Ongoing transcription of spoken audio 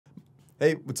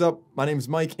Hey, what's up? My name is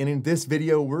Mike, and in this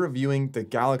video, we're reviewing the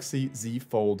Galaxy Z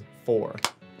Fold 4.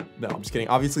 No, I'm just kidding.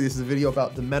 Obviously, this is a video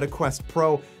about the Meta Quest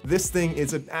Pro. This thing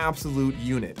is an absolute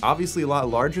unit. Obviously, a lot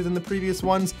larger than the previous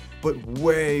ones, but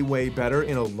way, way better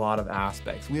in a lot of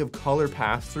aspects. We have color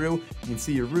pass-through. You can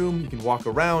see your room, you can walk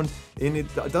around, and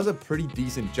it does a pretty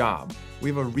decent job.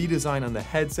 We have a redesign on the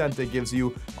headset that gives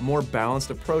you a more balanced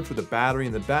approach with a battery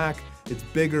in the back. It's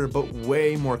bigger, but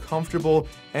way more comfortable.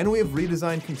 And we have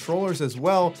redesigned controllers as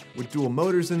well with dual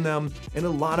motors in them and a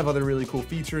lot of other really cool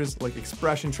features like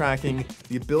expression tracking,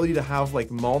 the ability to have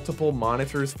like multiple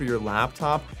monitors for your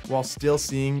laptop while still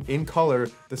seeing in color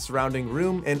the surrounding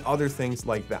room and other things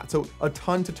like that. So a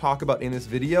ton to talk about in this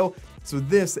video. So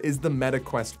this is the Meta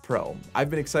Quest Pro. I've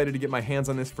been excited to get my hands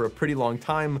on this for a pretty long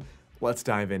time. Let's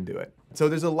dive into it. So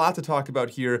there's a lot to talk about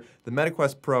here. The Meta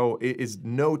Quest Pro is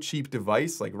no cheap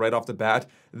device, like right off the bat.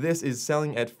 This is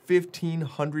selling at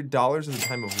 $1,500 at the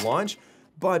time of launch,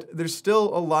 but there's still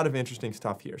a lot of interesting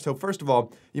stuff here. So first of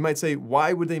all, you might say,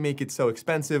 why would they make it so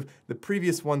expensive? The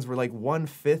previous ones were like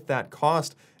 1/5 that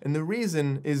cost, and the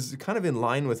reason is kind of in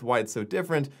line with why it's so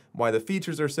different, why the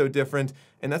features are so different,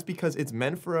 and that's because it's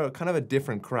meant for a kind of a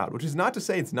different crowd, which is not to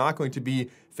say it's not going to be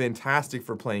fantastic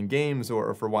for playing games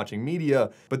or for watching media,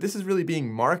 but this is really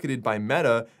being marketed by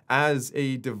Meta as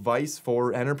a device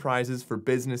for enterprises, for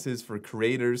businesses, for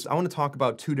creators. I want to talk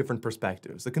about two different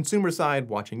perspectives. The consumer side,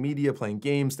 watching media, playing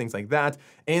games, things like that,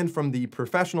 and from the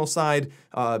professional side,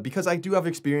 because I do have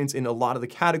experience in a lot of the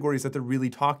categories that they're really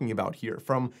talking about here.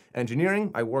 From engineering,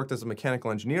 I worked as a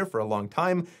mechanical engineer for a long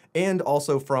time, and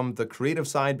also from the creative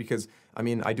side, because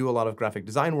I do a lot of graphic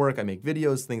design work, I make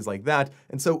videos, things like that.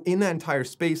 And so in that entire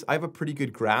space, I have a pretty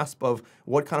good grasp of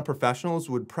what kind of professionals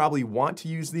would probably want to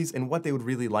use these and what they would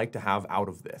really like to have out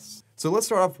of this. So let's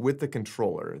start off with the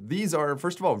controller. These are,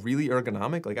 first of all, really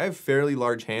ergonomic. Like I have fairly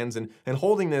large hands and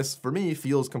holding this for me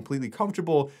feels completely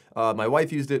comfortable. My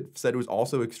wife used it, said it was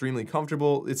also extremely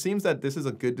comfortable. It seems that this is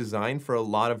a good design for a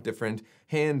lot of different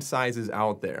hand sizes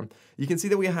out there. You can see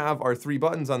that we have our 3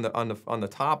 buttons on the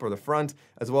top or the front,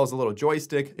 as well as a little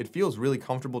joystick. It feels really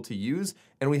comfortable to use,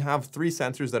 and we have 3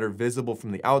 sensors that are visible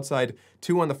from the outside,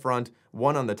 2 on the front,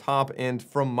 1 on the top, and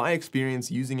from my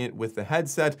experience using it with the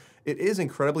headset, it is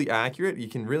incredibly accurate. You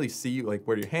can really see like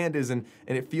where your hand is, and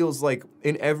it feels like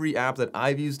in every app that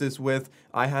I've used this with,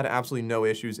 I had absolutely no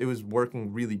issues. It was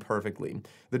working really perfectly.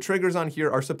 The triggers on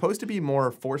here are supposed to be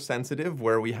more force sensitive,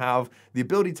 where we have the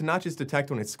ability to not just detect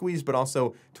when it's squeezed, but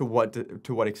also to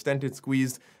what extent it's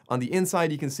squeezed. On the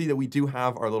inside, you can see that we do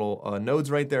have our little nodes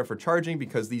right there for charging,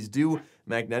 because these do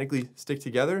magnetically stick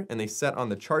together and they set on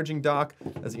the charging dock,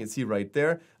 as you can see right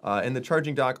there. And the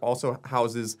charging dock also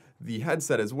houses the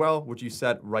headset as well, which you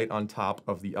set right on top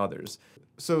of the others.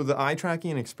 So the eye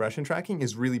tracking and expression tracking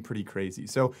is really pretty crazy.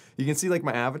 So you can see like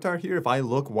my avatar here, if I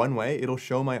look one way, it'll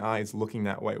show my eyes looking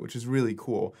that way, which is really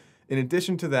cool. In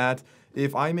addition to that,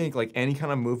 if I make like any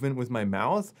kind of movement with my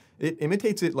mouth, it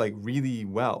imitates it like really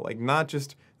well. Like not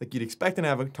just like you'd expect an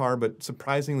avatar, but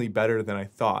surprisingly better than I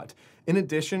thought. In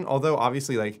addition, although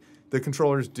obviously like the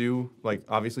controllers do like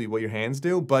obviously what your hands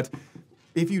do, but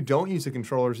if you don't use the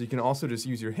controllers, you can also just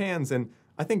use your hands. And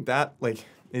I think that like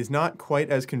is not quite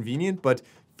as convenient, but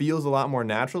feels a lot more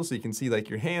natural. So you can see like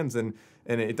your hands, and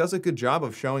it does a good job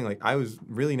of showing like I was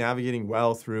really navigating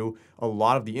well through a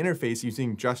lot of the interface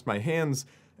using just my hands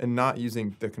and not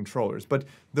using the controllers. But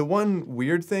the one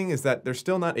weird thing is that they're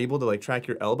still not able to like track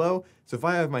your elbow. So if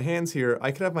I have my hands here,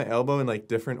 I could have my elbow in like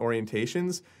different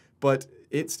orientations, but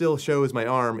it still shows my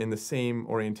arm in the same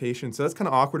orientation. So that's kind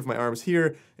of awkward if my arm's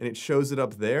here and it shows it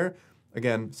up there.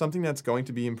 Again, something that's going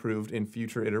to be improved in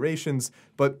future iterations,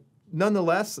 but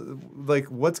nonetheless, like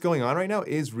what's going on right now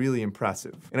is really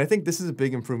impressive. And I think this is a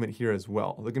big improvement here as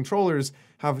well. The controllers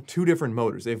have 2 different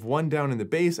motors. They have one down in the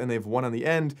base and they have one on the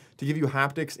end to give you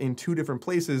haptics in 2 different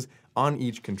places on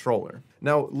each controller.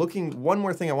 Now, one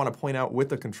more thing I want to point out with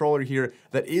the controller here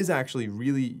that is actually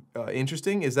really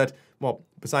interesting is that, well,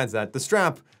 besides that, the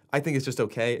strap, I think it's just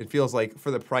okay. It feels like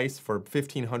for the price, for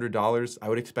 $1,500, I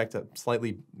would expect a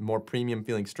slightly more premium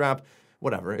feeling strap.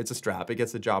 Whatever, it's a strap, it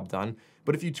gets the job done.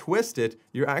 But if you twist it,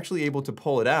 you're actually able to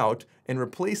pull it out and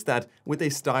replace that with a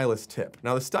stylus tip.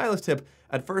 Now the stylus tip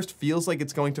at first feels like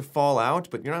it's going to fall out,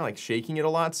 but you're not like shaking it a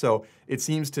lot, so it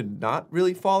seems to not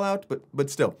really fall out, but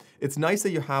still, it's nice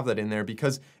that you have that in there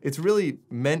because it's really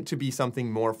meant to be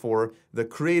something more for the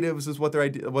creatives is what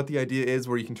the idea is,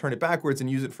 where you can turn it backwards and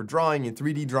use it for drawing and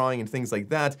 3D drawing and things like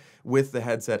that with the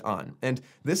headset on. And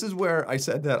this is where I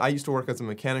said that I used to work as a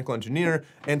mechanical engineer,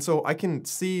 and so I can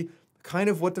see kind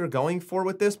of what they're going for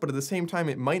with this, but at the same time,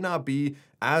 it might not be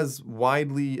as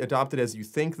widely adopted as you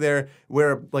think there,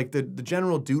 where like the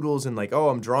general doodles and like, oh,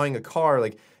 I'm drawing a car,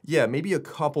 like, yeah, maybe a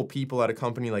couple people at a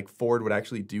company like Ford would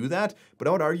actually do that, but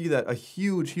I would argue that a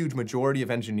huge majority of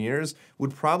engineers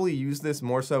would probably use this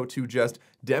more so to just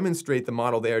demonstrate the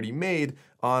model they already made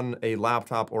on a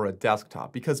laptop or a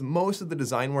desktop, because most of the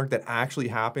design work that actually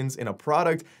happens in a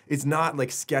product is not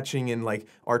like sketching and like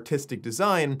artistic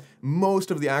design. Most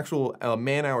of the actual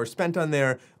man hours spent on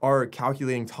there are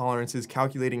calculating tolerances,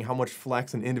 calculating how much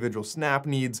flex an individual snap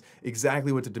needs,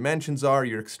 exactly what the dimensions are,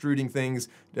 you're extruding things,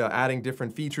 adding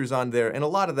different features on there, and a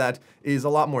lot of that is a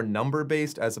lot more number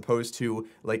based as opposed to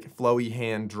like flowy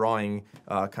hand drawing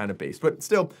kind of based. But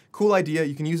still, cool idea.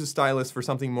 You can use a stylus for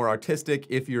something more artistic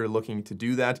if you're looking to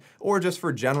do that, or just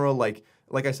for general, like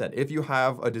I said, if you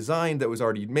have a design that was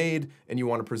already made and you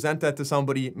want to present that to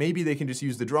somebody, maybe they can just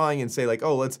use the drawing and say like,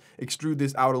 oh, let's extrude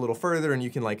this out a little further, and you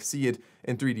can like see it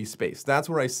in 3D space. That's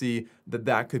where I see that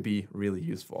that could be really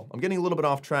useful. I'm getting a little bit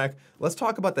off track. Let's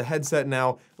talk about the headset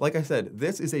now. Like I said,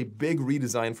 this is a big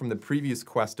redesign from the previous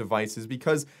Quest devices,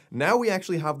 because now we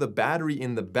actually have the battery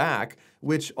in the back,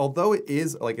 which although it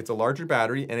is like, it's a larger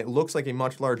battery and it looks like a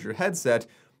much larger headset,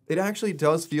 it actually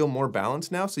does feel more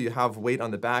balanced now. So you have weight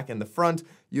on the back and the front.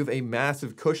 You have a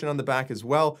massive cushion on the back as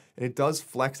well, and it does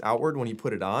flex outward when you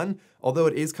put it on, although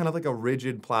it is kind of like a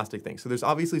rigid plastic thing. So there's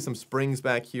obviously some springs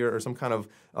back here or some kind of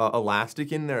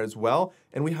elastic in there as well.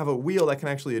 And we have a wheel that can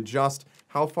actually adjust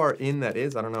how far in that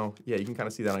is. I don't know. Yeah, you can kind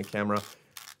of see that on camera.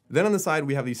 Then on the side,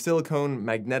 we have these silicone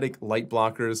magnetic light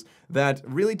blockers that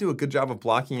really do a good job of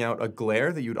blocking out a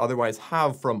glare that you'd otherwise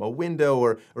have from a window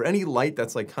or any light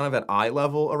that's like kind of at eye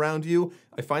level around you.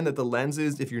 I find that the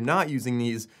lenses, if you're not using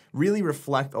these, really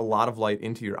reflect a lot of light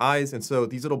into your eyes, and so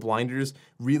these little blinders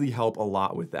really help a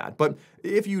lot with that. But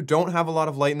if you don't have a lot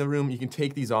of light in the room, you can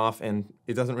take these off and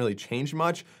it doesn't really change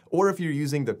much. Or if you're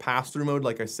using the pass-through mode,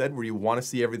 like I said, where you want to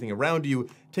see everything around you,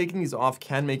 taking these off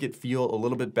can make it feel a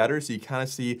little bit better, so you kind of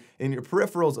see in your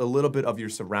peripherals a little bit of your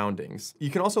surroundings. You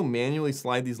can also manually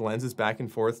slide these lenses back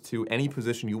and forth to any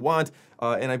position you want,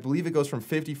 and I believe it goes from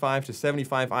 55 to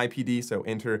 75 IPD, so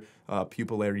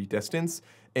interpupilary distance.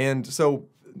 And so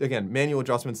again, manual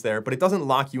adjustments there, but it doesn't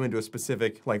lock you into a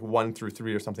specific like 1 through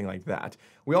 3 or something like that.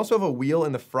 We also have a wheel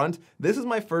in the front. This is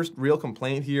my first real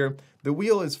complaint here. The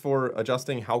wheel is for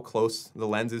adjusting how close the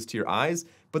lens is to your eyes,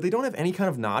 but they don't have any kind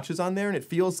of notches on there, and it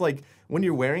feels like when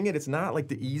you're wearing it, it's not like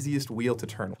the easiest wheel to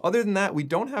turn. Other than that, we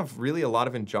don't have really a lot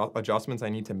of adjustments I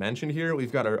need to mention here.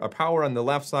 We've got a power on the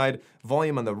left side,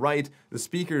 volume on the right. The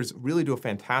speakers really do a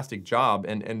fantastic job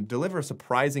and deliver a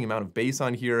surprising amount of bass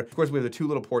on here. Of course, we have the 2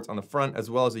 little ports on the front, as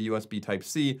well as a USB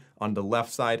Type-C on the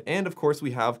left side. And of course,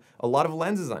 we have a lot of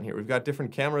lenses on here. We've got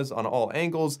different cameras on all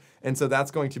angles, and so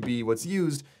that's going to be what's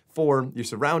used for your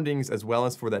surroundings, as well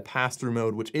as for that pass-through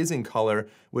mode, which is in color,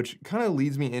 which kind of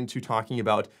leads me into talking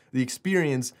about the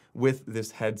experience with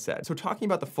this headset. So talking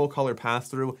about the full color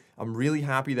pass-through, I'm really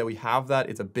happy that we have that.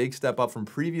 It's a big step up from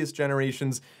previous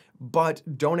generations, but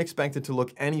don't expect it to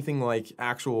look anything like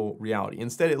actual reality.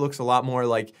 Instead, it looks a lot more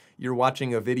like you're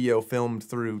watching a video filmed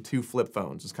through 2 flip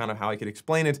phones, is kind of how I could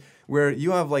explain it, where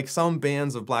you have like some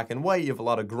bands of black and white, you have a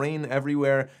lot of grain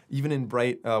everywhere, even in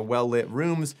bright, well-lit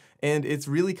rooms, and it's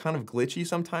really kind of glitchy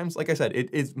sometimes. Like I said,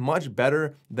 it is much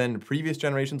better than previous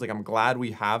generations. Like, I'm glad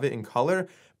we have it in color,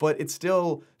 but it's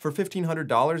still, for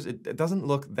 $1,500, it doesn't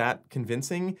look that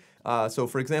convincing. So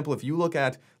for example, if you look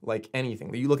at like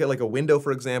anything, you look at like a window,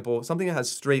 for example, something that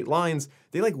has straight lines,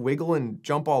 they like wiggle and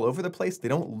jump all over the place. They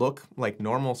don't look like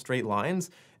normal straight lines.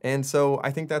 And so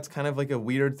I think that's kind of like a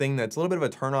weird thing that's a little bit of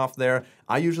a turnoff there.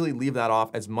 I usually leave that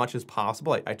off as much as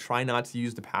possible. I try not to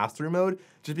use the pass-through mode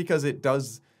just because it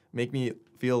does make me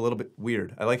feel a little bit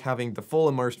weird. I like having the full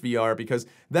immersed VR because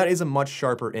that is a much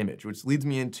sharper image, which leads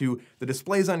me into the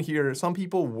displays on here. Some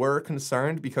people were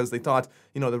concerned because they thought,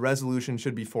 you know, the resolution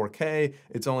should be 4K.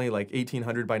 It's only like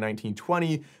 1800 by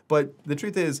 1920. But the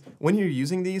truth is, when you're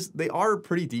using these, they are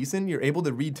pretty decent. You're able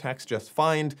to read text just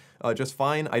fine.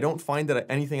 I don't find that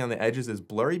anything on the edges is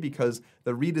blurry because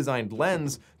the redesigned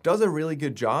lens does a really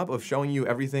good job of showing you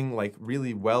everything like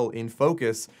really well in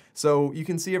focus. So you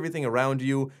can see everything around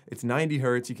you. It's 90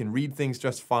 Hz, you can read things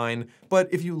just fine. But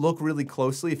if you look really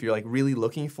closely, if you're like really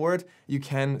looking for it, you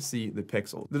can see the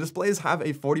pixel. The displays have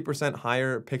a 40%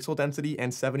 higher pixel density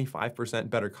and 75%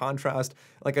 better contrast.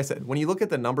 Like I said, when you look at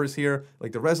the numbers here,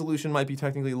 like the resolution might be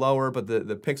technically lower, but the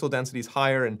pixel density is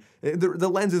higher, and the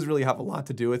lenses really have a lot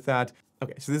to do with that.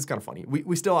 Okay, so this is kind of funny.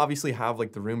 We still obviously have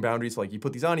like the room boundaries, so like you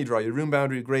put these on, you draw your room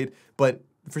boundary, great, but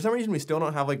For some reason, we still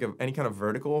don't have like any kind of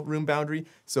vertical room boundary.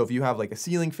 So if you have like a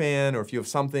ceiling fan, or if you have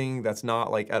something that's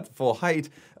not like at full height,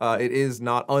 it is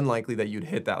not unlikely that you'd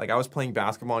hit that. Like I was playing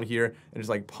basketball in here and just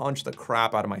like punched the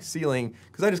crap out of my ceiling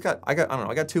because I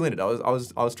got two in it. I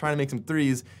was trying to make some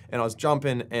threes and I was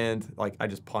jumping and like I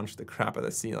just punched the crap out of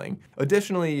the ceiling.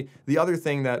 Additionally, the other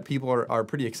thing that people are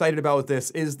pretty excited about with this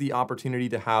is the opportunity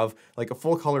to have like a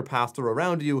full color pass-through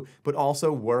around you, but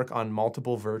also work on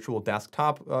multiple virtual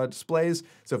desktop displays.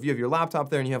 So if you have your laptop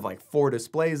there and you have like 4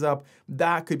 displays up,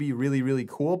 that could be really, really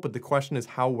cool. But the question is,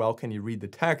 how well can you read the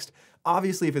text?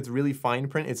 Obviously, if it's really fine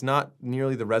print, it's not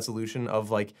nearly the resolution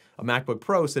of like a MacBook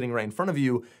Pro sitting right in front of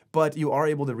you, but you are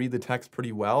able to read the text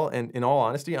pretty well. And in all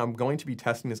honesty, I'm going to be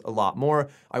testing this a lot more.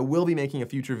 I will be making a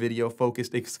future video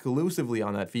focused exclusively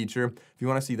on that feature. If you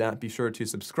want to see that, be sure to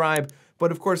subscribe.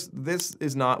 But of course, this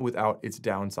is not without its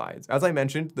downsides. As I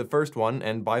mentioned, the first one,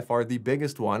 and by far the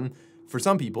biggest one, for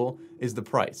some people, is the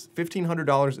price.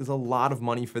 $1,500 is a lot of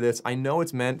money for this. I know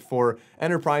it's meant for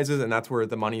enterprises, and that's where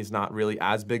the money is not really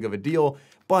as big of a deal.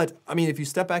 But I mean, if you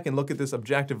step back and look at this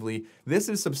objectively, this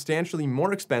is substantially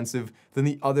more expensive than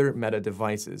the other Meta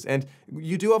devices. And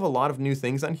you do have a lot of new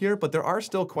things on here, but there are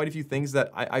still quite a few things that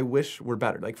I wish were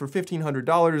better. Like for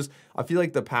 $1,500, I feel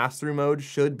like the pass-through mode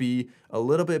should be a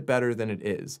little bit better than it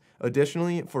is.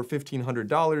 Additionally, for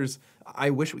 $1,500, I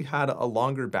wish we had a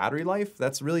longer battery life.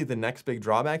 That's really the next big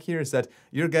drawback here, is that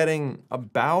you're getting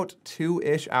about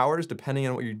 2-ish hours, depending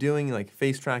on what you're doing, like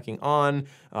face tracking on,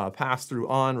 pass-through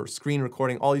on, or screen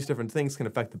recording. All these different things can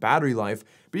affect the battery life,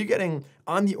 but you're getting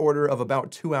on the order of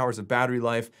about 2 hours of battery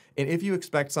life. And if you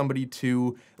expect somebody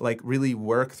to like really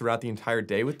work throughout the entire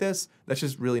day with this, that's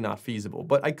just really not feasible.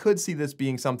 But I could see this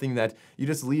being something that you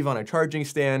just leave on a charging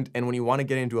stand, and when you want to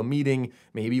get into a meeting,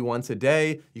 maybe once a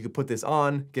day, you could put this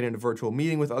on, get into a virtual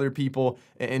meeting with other people,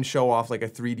 and show off like a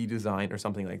 3D design or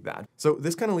something like that. So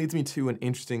this kind of leads me to an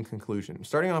interesting conclusion.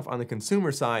 Starting off on the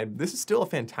consumer side, this is still a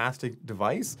fantastic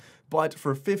device, but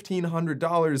for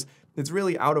 $1,500, it's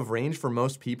really out of range for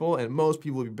most people, and most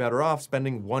people would be better off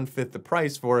spending 1/5 the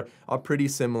price for a pretty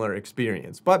similar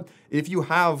experience. But if you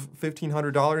have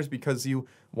 $1,500 because you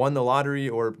won the lottery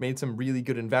or made some really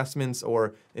good investments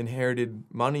or inherited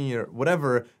money or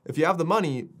whatever, if you have the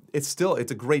money, it's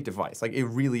a great device. Like, it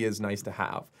really is nice to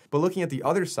have. But looking at the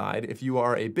other side, if you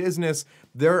are a business,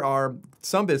 there are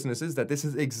some businesses that this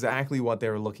is exactly what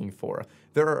they're looking for.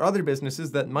 There are other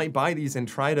businesses that might buy these and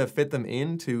try to fit them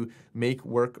in to make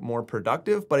work more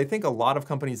productive. But I think a lot of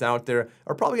companies out there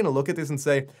are probably gonna look at this and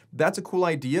say, that's a cool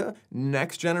idea.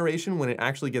 Next generation, when it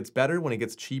actually gets better, when it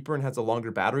gets cheaper and has a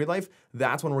longer battery life,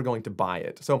 that's when we're going to buy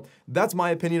it. So that's my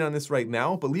opinion on this right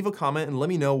now, but leave a comment and let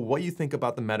me know what you think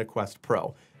about the Meta Quest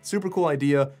Pro. Super cool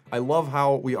idea. I love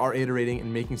how we are iterating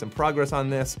and making some progress on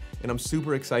this, and I'm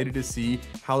super excited to see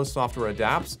how the software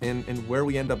adapts and where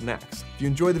we end up next. If you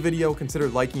enjoyed the video, consider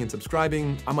liking and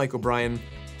subscribing. I'm Mike O'Brien.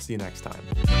 See you next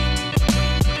time.